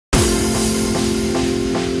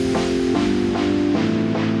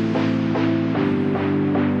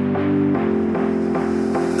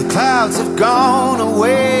clouds have gone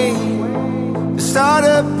away to start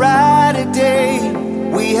a brighter day.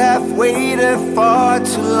 We have waited far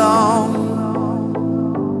too long.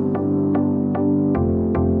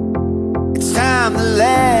 It's time to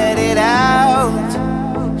let it out.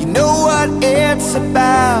 You know what it's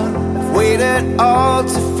about. I've waited all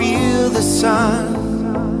to feel the sun.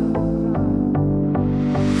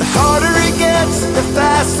 The harder it gets, the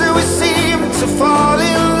faster we seem to fall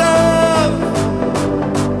in love.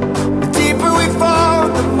 The deeper we fall,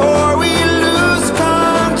 the more we lose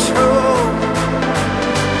control.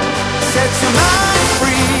 Set your mind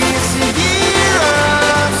free, it's a year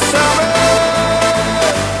of summer.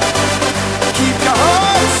 Keep your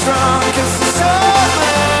heart strong, 'cause the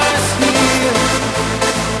summer's here.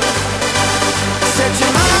 Set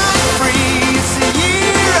your mind free, it's a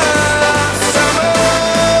year of summer.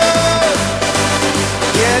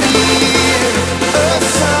 Yeah, the year of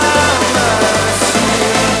summer's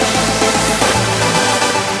here.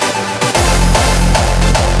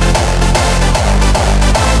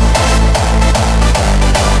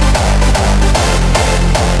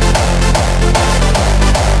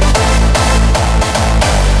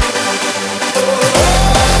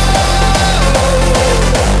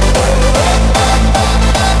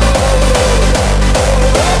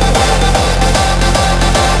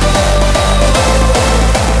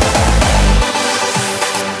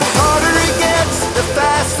 The harder it gets, the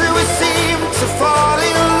faster we seem to fall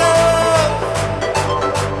in love.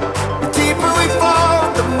 The deeper we fall,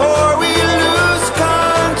 the more we lose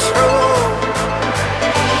control.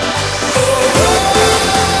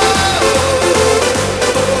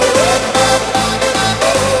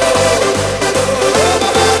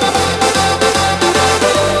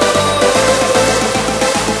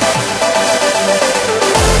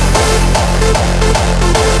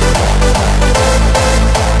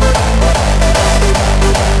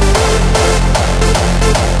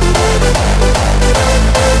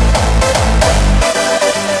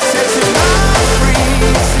 Set your mind free,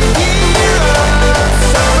 it's a year of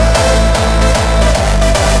summer.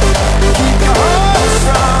 Keep your heart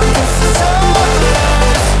strong, 'cause the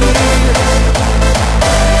summer's here.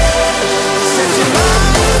 Set your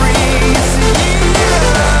mind free, it's a year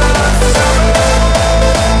of summer.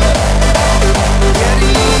 Yeah, the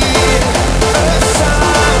year of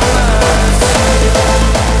summer's here.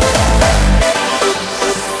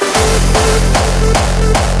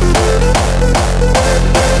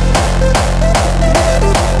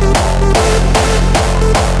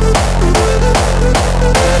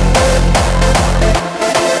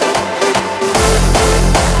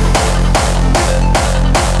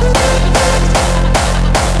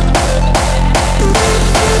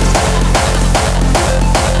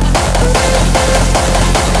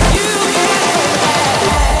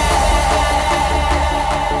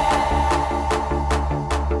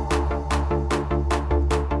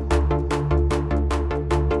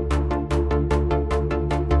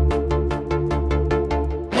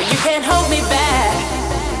 You can't hold me back.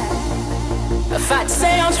 I fight to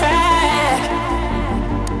stay on track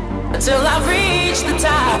until I reach the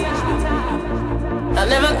top. I'm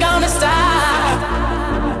never gonna stop.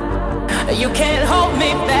 You can't hold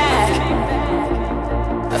me back.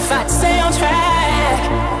 I fight to stay on track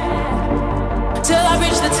till I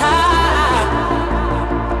reach the top.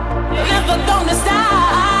 I'm never gonna stop.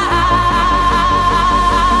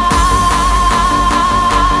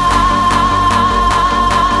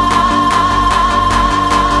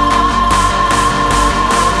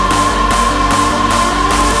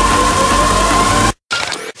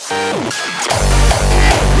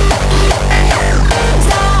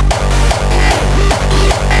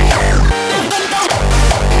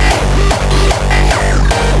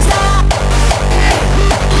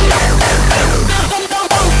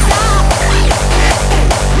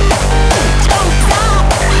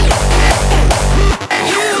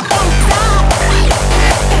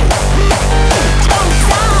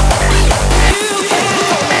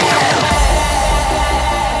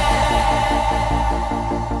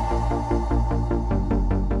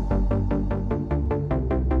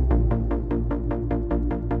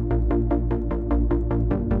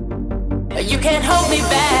 You can't hold me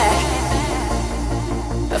back.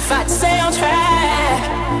 I fight to stay on track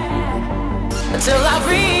until I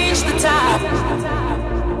reach the top.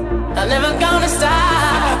 I'm never gonna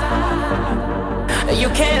stop. You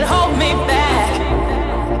can't hold me back.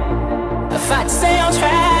 I fight to stay on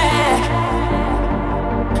track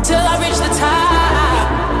till I reach the top.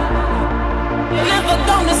 I'm never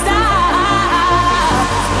gonna stop.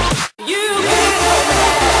 You can't hold me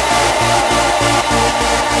back.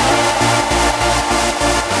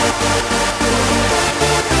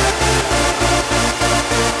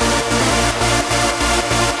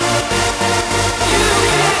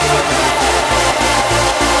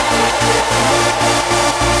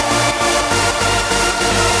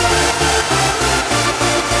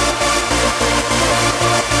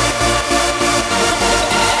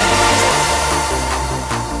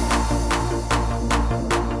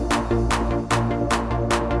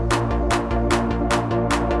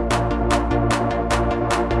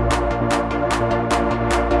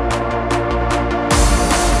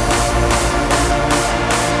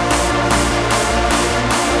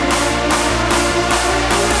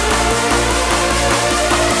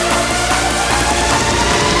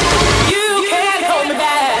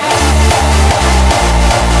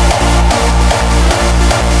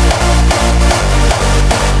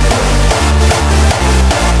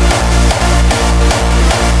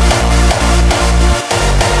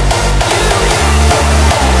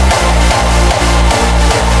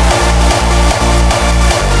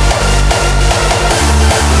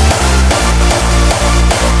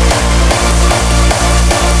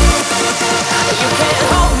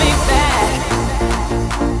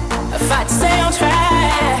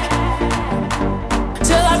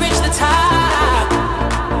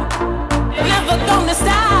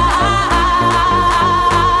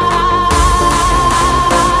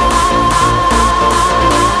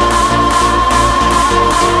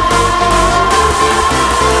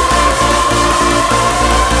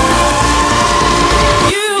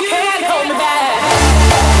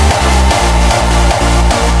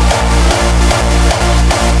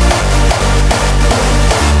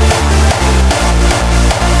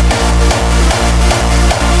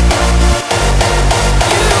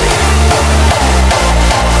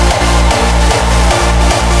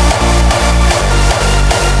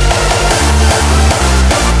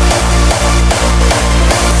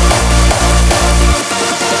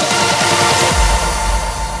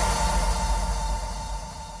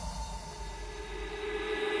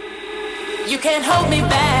 You can't hold me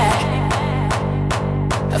back.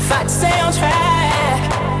 If I stay on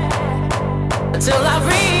track until I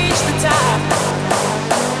reach the top,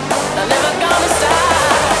 I'm never gonna stop.